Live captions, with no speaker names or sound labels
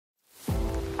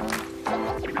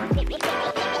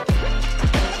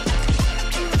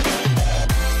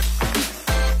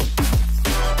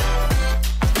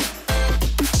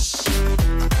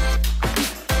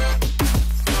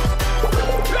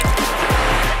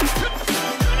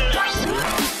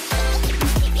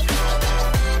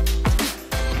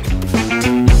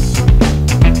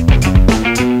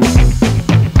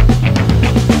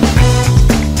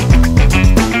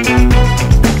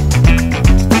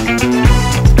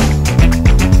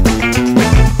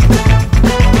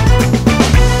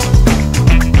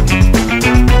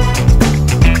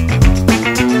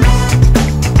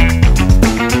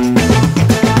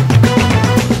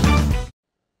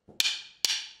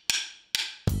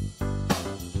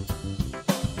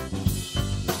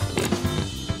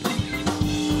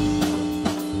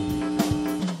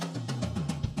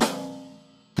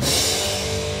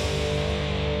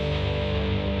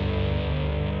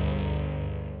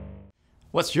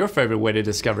What's your favorite way to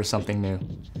discover something new?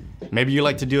 Maybe you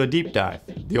like to do a deep dive,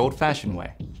 the old-fashioned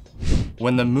way.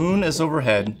 When the moon is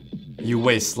overhead, you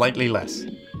weigh slightly less.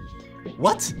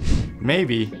 What?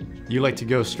 Maybe you like to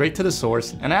go straight to the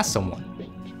source and ask someone,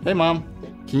 "Hey mom,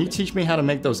 can you teach me how to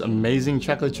make those amazing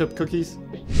chocolate chip cookies?"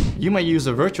 You might use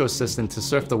a virtual assistant to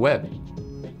surf the web.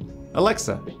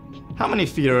 "Alexa, how many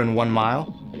feet are in 1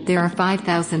 mile?" There are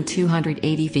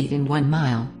 5,280 feet in 1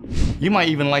 mile. You might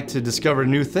even like to discover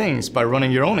new things by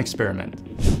running your own experiment.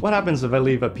 What happens if I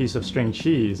leave a piece of string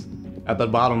cheese at the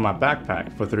bottom of my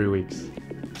backpack for 3 weeks?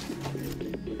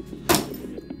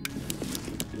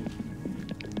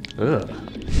 Ugh.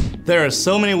 There are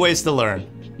so many ways to learn,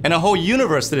 and a whole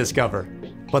universe to discover.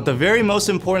 But the very most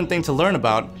important thing to learn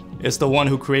about is the one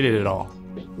who created it all.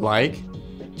 Like,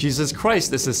 Jesus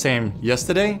Christ is the same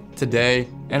yesterday, today,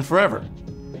 and forever.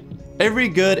 Every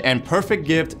good and perfect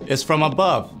gift is from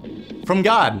above, from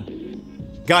God.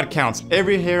 God counts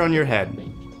every hair on your head.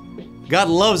 God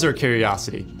loves our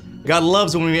curiosity. God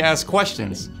loves when we ask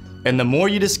questions. And the more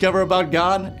you discover about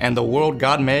God and the world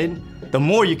God made, the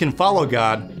more you can follow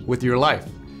God with your life.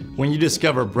 When you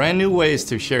discover brand new ways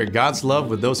to share God's love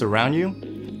with those around you,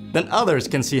 then others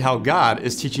can see how God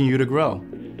is teaching you to grow.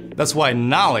 That's why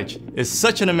knowledge is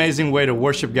such an amazing way to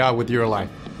worship God with your life.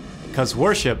 Because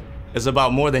worship is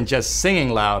about more than just singing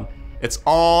loud, it's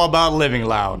all about living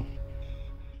loud.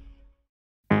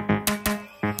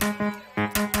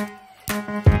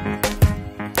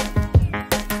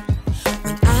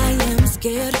 When I am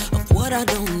scared of what I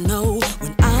don't know,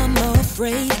 when I'm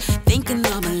afraid, thinking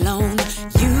I'm alone,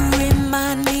 you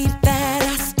remind me that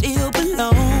I still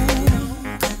belong.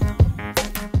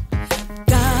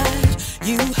 God,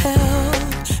 you help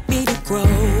me to grow.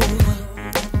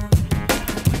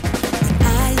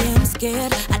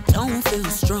 Scared, I don't feel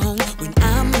strong. When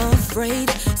I'm afraid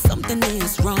something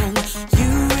is wrong, you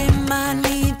remind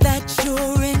me that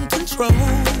you're in control.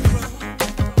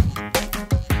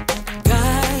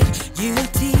 God, you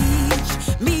teach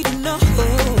me to know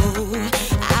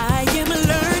I am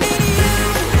learning. You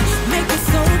make me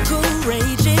so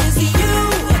courageous. You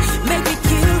make me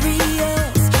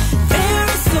curious. There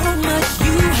is so much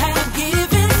you have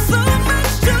given, so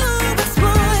much to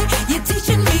explore. You're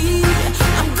teaching me.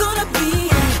 I'm gonna be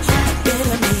a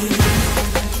better me.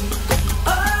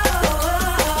 Oh,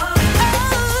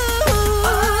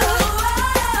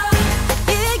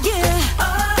 yeah, yeah.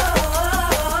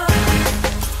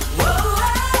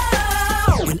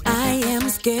 When I am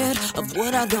scared of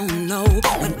what I don't know,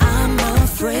 when I'm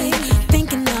afraid,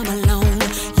 thinking I'm alone,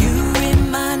 you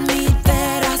remind me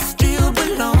that I still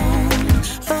belong.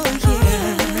 Oh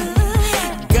yeah,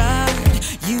 God,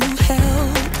 you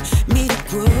help me to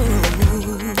grow.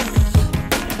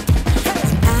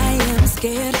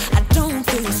 Scared, I don't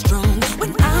feel strong.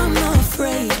 When I'm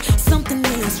afraid something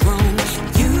is wrong,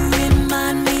 you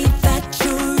remind me that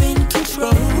you're in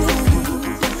control.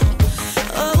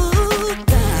 Oh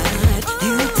God,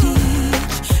 you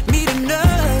teach me to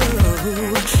know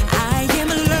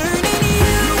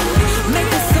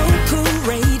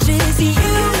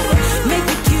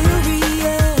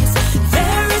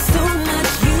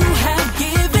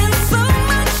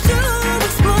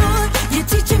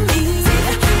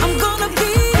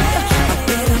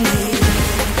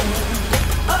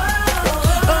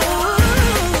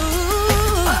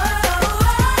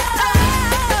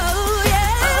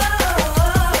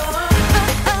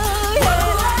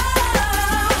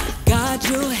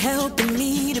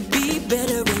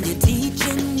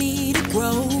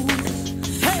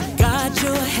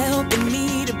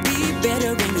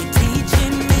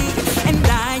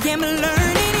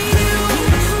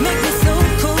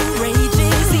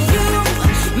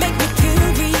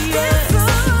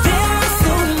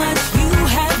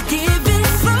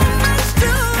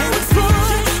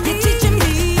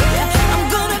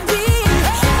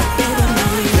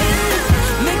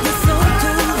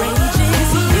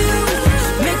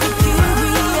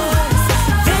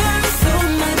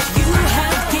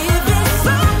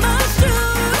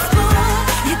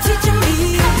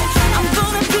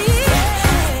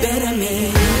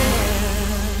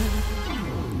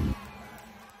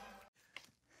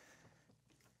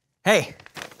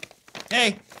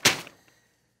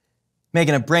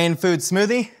Making a brain food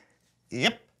smoothie?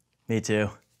 Yep. Me too.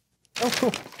 Oh,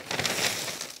 cool.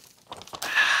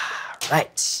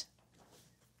 Right.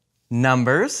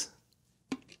 Numbers.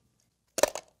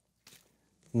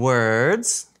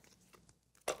 Words.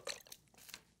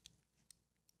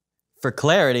 For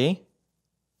clarity.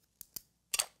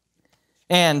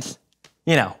 And,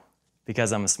 you know,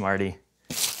 because I'm a smarty.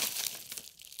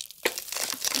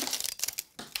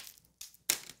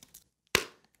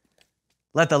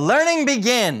 Let the learning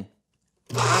begin.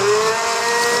 Oh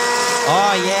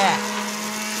yeah.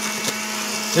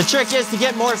 The trick is to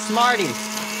get more Smarties.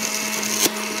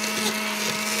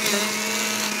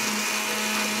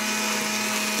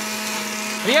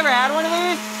 Have you ever had one of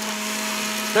these?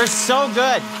 They're so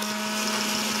good.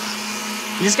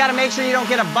 You just gotta make sure you don't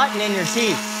get a button in your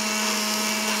teeth.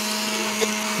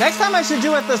 Next time I should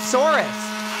do a thesaurus.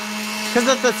 Because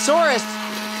the thesaurus,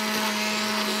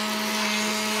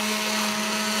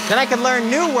 then I could learn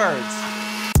new words.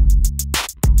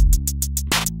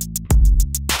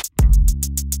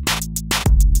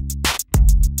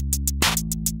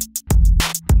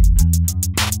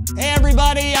 Hey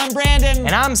everybody, I'm Brandon.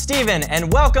 And I'm Steven,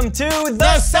 and welcome to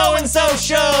The So-and-So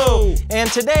Show. And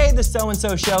today, the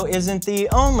So-and-So Show isn't the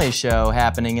only show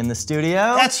happening in the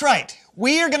studio. That's right.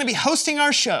 We are going to be hosting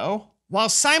our show while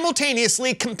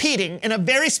simultaneously competing in a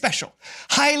very special,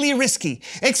 highly risky,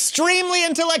 extremely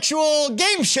intellectual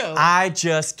game show. I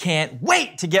just can't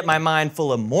wait to get my mind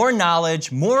full of more knowledge,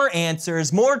 more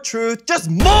answers, more truth, just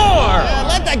more!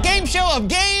 Let the game show of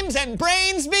games and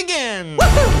brains begin.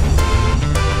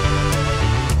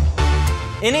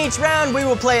 In each round, we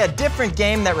will play a different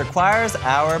game that requires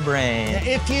our brain.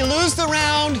 If you lose the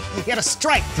round, you get a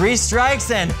strike. 3 strikes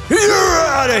and you're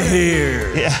out of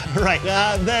here! Yeah, right.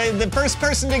 The first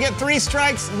person to get 3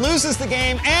 strikes loses the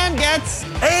game and gets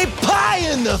a pie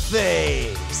in the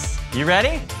face! You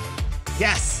ready?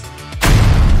 Yes.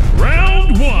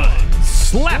 Round 1,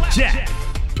 Slapjack.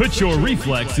 Put your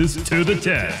reflexes to the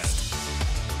test.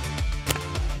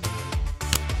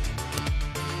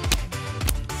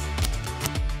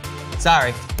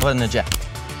 Sorry, wasn't a jet.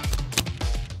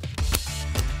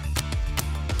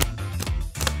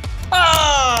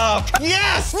 Oh!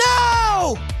 Yes!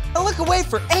 No! I look away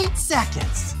for 8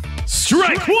 seconds.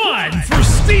 Strike 1 for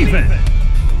Steven.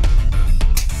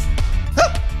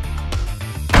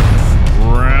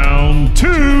 Round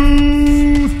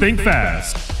 2, think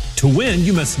fast. To win,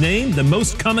 you must name the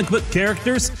most comic book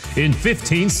characters in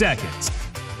 15 seconds.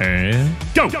 And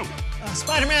go!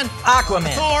 Spider-Man,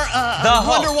 Aquaman, Thor, the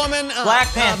Hulk, Wonder Woman, Black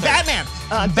Panther, Batman,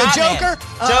 the Batman,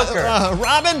 Joker,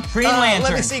 Robin, Green Lantern,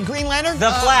 let me see, Green Lantern, the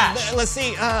Flash, let's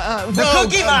see, the Rogue,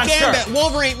 Cookie Monster, Gambit,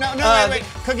 Wolverine, no, wait,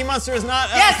 Cookie Monster is not.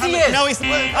 Yes, he is. No, he's.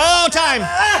 Oh, time.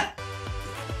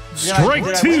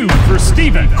 Strike 2 for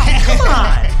Steven. Come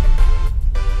on.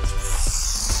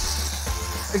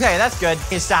 Okay, that's good.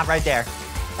 You stop right there.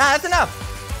 Ah, that's enough.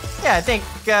 Yeah, I think,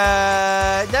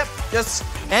 yep, just,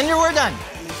 and we're done.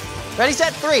 Ready,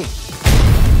 set, 3.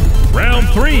 Round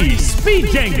 3, Speed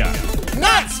Jenga.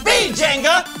 Not Speed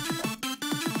Jenga!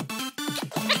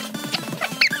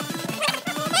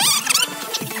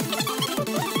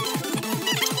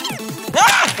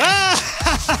 Ah!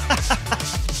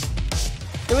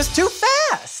 It was too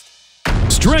fast.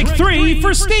 Strike 3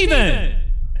 for Steven.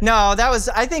 No, that was,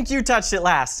 I think you touched it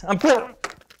last. I'm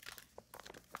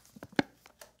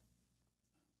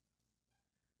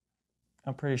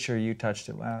pretty sure you touched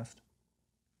it last.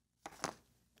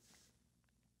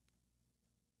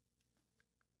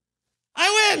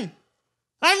 I win!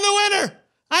 I'm the winner!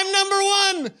 I'm number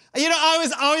 1! You know, I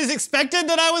was always expected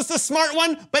that I was the smart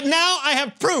one, but now I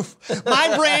have proof.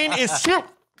 My brain is huge.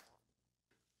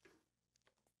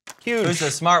 Who's the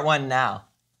smart one now?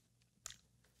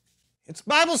 It's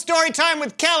Bible story time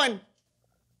with Kellen.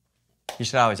 You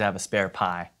should always have a spare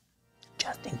pie,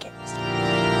 just in case.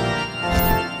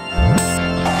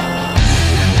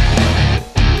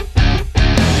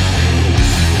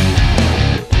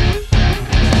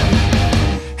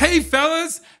 Hey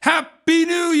fellas, Happy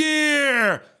New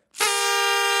Year!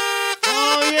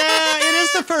 Oh yeah, it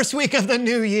is the first week of the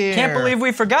new year. Can't believe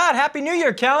we forgot. Happy New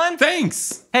Year, Kellen.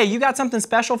 Thanks. Hey, you got something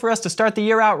special for us to start the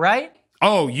year out, right?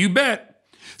 Oh, you bet.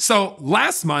 So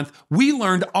last month, we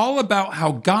learned all about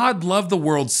how God loved the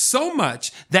world so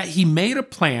much that he made a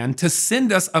plan to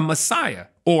send us a Messiah,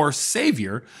 or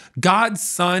Savior, God's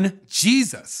Son,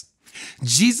 Jesus.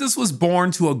 Jesus was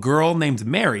born to a girl named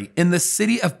Mary in the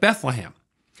city of Bethlehem.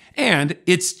 And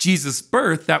it's Jesus'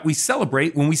 birth that we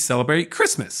celebrate when we celebrate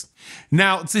Christmas.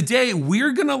 Now, today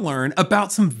we're going to learn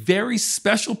about some very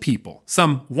special people,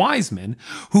 some wise men,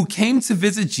 who came to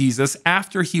visit Jesus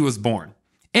after he was born.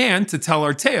 And to tell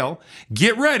our tale,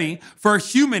 get ready for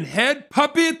Human Head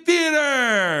Puppet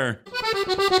Theater!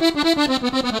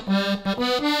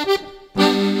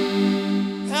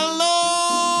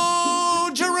 Hello,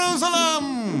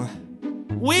 Jerusalem!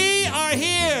 We are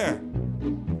here,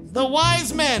 the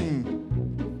wise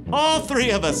men, all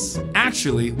three of us.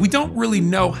 Actually, we don't really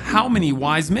know how many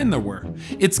wise men there were.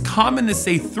 It's common to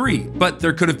say 3, but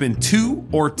there could have been 2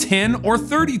 or 10 or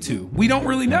 32. We don't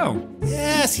really know.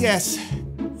 Yes.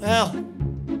 Well,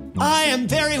 I am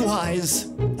very wise.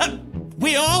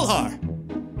 We all are.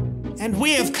 And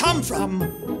we have come from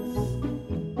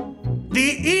the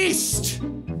East.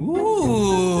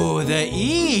 Ooh, the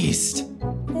East.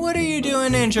 What are you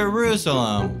doing in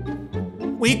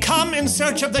Jerusalem? We come in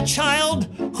search of the child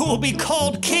who will be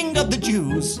called King of the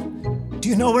Jews. Do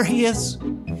you know where he is?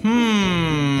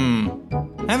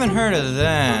 Haven't heard of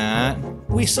that.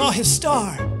 We saw his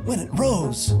star when it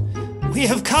rose. We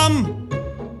have come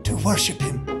to worship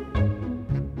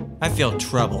him. I feel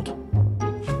troubled.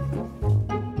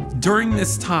 During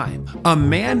this time, a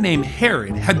man named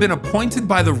Herod had been appointed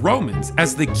by the Romans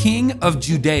as the king of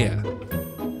Judea.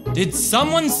 Did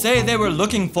someone say they were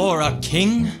looking for a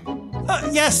king?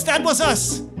 Yes, that was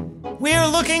us. We are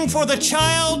looking for the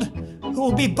child who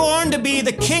will be born to be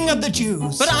the King of the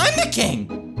Jews. But I'm the king!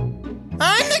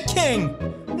 I'm the king!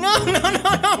 No,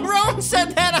 Rome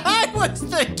said that I was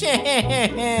the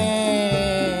king!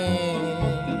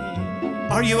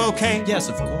 Are you okay? Yes,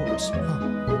 of course.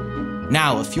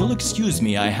 Now, if you'll excuse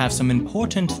me, I have some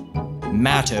important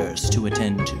matters to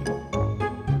attend to.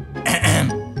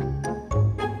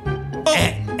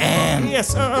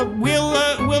 Yes,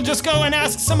 we'll just go and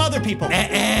ask some other people. A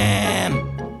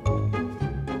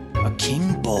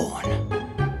king born.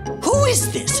 Who is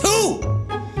this? Who?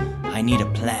 I need a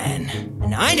plan.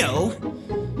 And I know.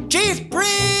 Chief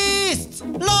priests!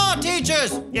 Law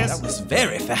teachers! Yes. That was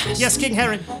very fast. Yes, King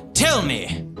Herod. Tell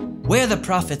me, where the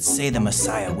prophets say the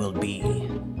Messiah will be.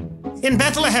 In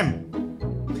Bethlehem.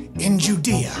 In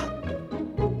Judea.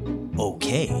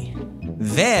 Okay.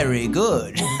 Very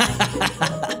good.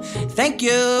 Thank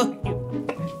you.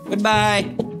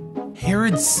 Goodbye.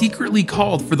 Herod secretly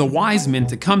called for the wise men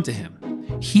to come to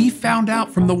him. He found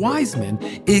out from the wise men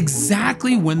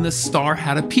exactly when the star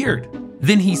had appeared.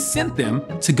 Then he sent them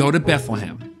to go to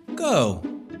Bethlehem. Go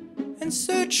and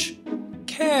search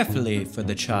carefully for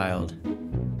the child.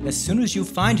 As soon as you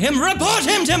find him, report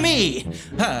him to me.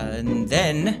 And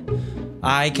then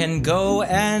I can go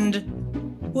and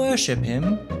worship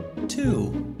him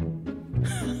too.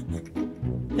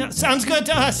 Yeah, sounds good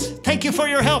to us. Thank you for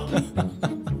your help.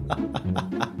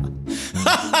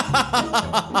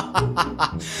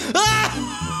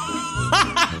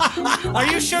 Are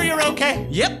you sure you're okay?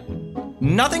 Yep.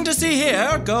 Nothing to see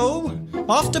here. Go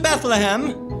off to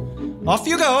Bethlehem. Off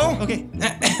you go. Okay.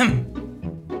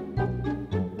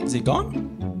 Is he gone?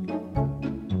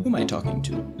 Who am I talking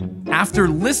to? After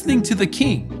listening to the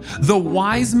king, the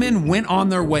wise men went on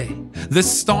their way. The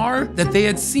star that they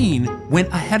had seen went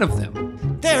ahead of them.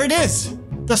 There it is.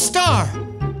 The star.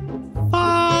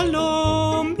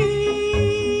 Follow me.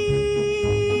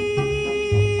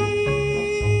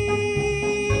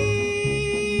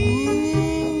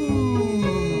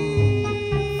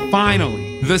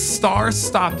 Finally, the star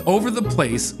stopped over the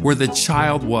place where the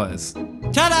child was.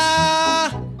 Ta-da!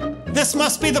 This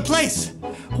must be the place.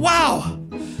 Wow!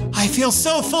 I feel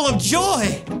so full of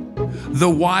joy. The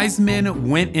wise men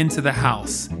went into the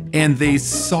house and they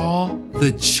saw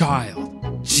the child,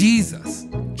 Jesus.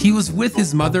 He was with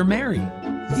his mother Mary.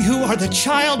 You are the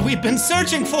child we've been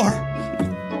searching for.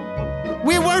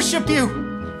 We worship you.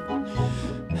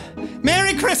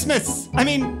 Merry Christmas.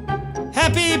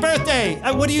 Happy birthday.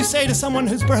 What do you say to someone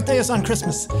whose birthday is on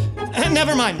Christmas?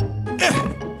 Never mind.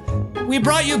 We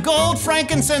brought you gold,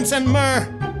 frankincense, and myrrh.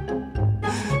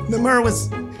 The myrrh was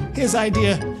his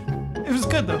idea. It was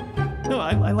good, though. No,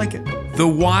 I like it. The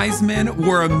wise men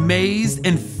were amazed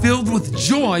and filled with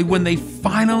joy when they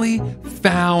finally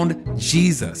found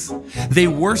Jesus. They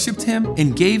worshiped him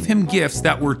and gave him gifts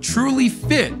that were truly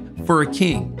fit for a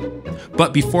king.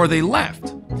 But before they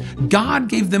left, God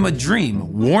gave them a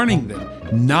dream warning them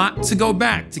not to go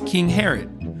back to King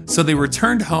Herod. So they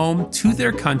returned home to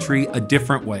their country a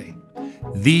different way.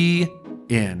 The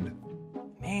end.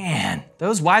 Man,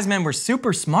 those wise men were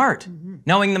super smart.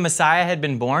 Knowing the Messiah had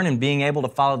been born and being able to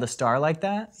follow the star like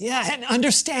that. Yeah, and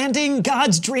understanding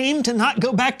God's dream to not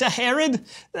go back to Herod,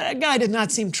 that guy did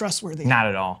not seem trustworthy. Not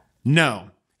at all. No,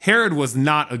 Herod was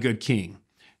not a good king.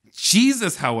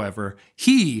 Jesus, however,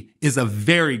 he is a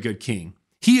very good king.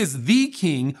 He is the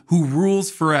king who rules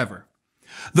forever.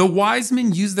 The wise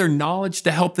men used their knowledge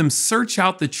to help them search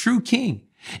out the true king,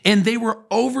 And they were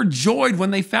overjoyed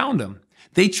when they found him.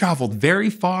 They traveled very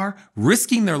far,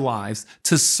 risking their lives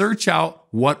to search out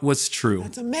what was true.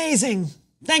 That's amazing.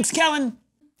 Thanks, Kellen.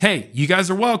 Hey, you guys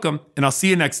are welcome, and I'll see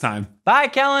you next time. Bye,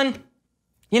 Kellen.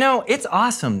 You know, it's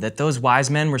awesome that those wise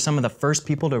men were some of the first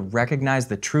people to recognize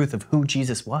the truth of who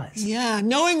Jesus was. Yeah,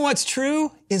 knowing what's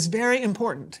true is very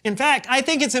important. In fact, I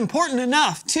think it's important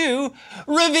enough to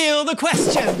reveal the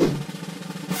question.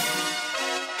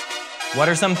 What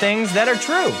are some things that are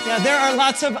true? Yeah, there are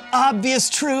lots of obvious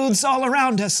truths all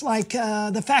around us, like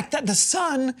the fact that the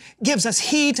sun gives us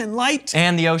heat and light.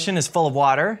 And the ocean is full of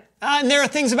water. And there are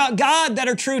things about God that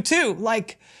are true too,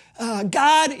 like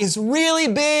God is really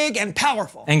big and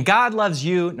powerful. And God loves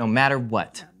you no matter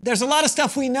what. There's a lot of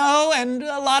stuff we know and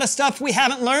a lot of stuff we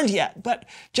haven't learned yet. But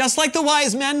just like the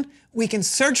wise men, we can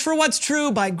search for what's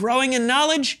true by growing in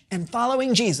knowledge and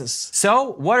following Jesus.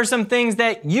 So, what are some things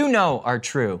that you know are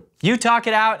true? You talk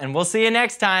it out, and we'll see you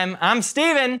next time. I'm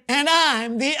Steven. And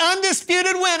I'm the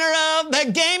undisputed winner of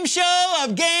the game show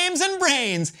of games and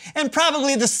brains, and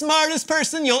probably the smartest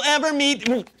person you'll ever meet.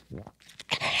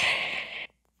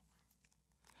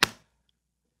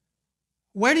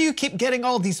 Where do you keep getting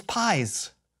all these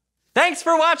pies? Thanks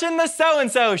for watching the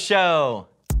So-and-So Show.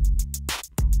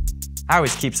 I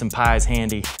always keep some pies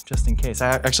handy, just in case. I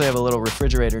actually have a little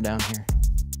refrigerator down here.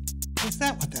 Is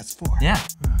that what that's for? Yeah.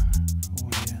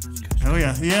 Oh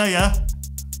yeah, yeah.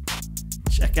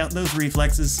 Check out those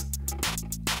reflexes.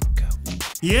 Go.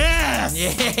 Yes!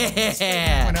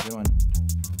 Yeah! Good one.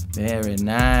 Very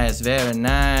nice, very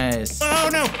nice. Oh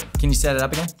no! Can you set it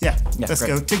up again? Yeah, Yeah, let's great.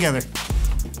 go together.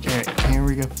 All right, here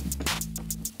we go.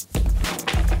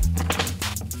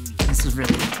 This is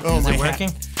really. Oh, Is my it hat.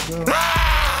 working?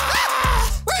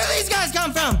 Ah! Where do these guys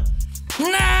come from?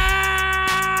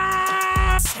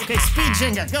 Okay, speed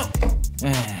Jenga, go.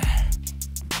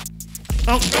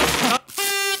 Oh.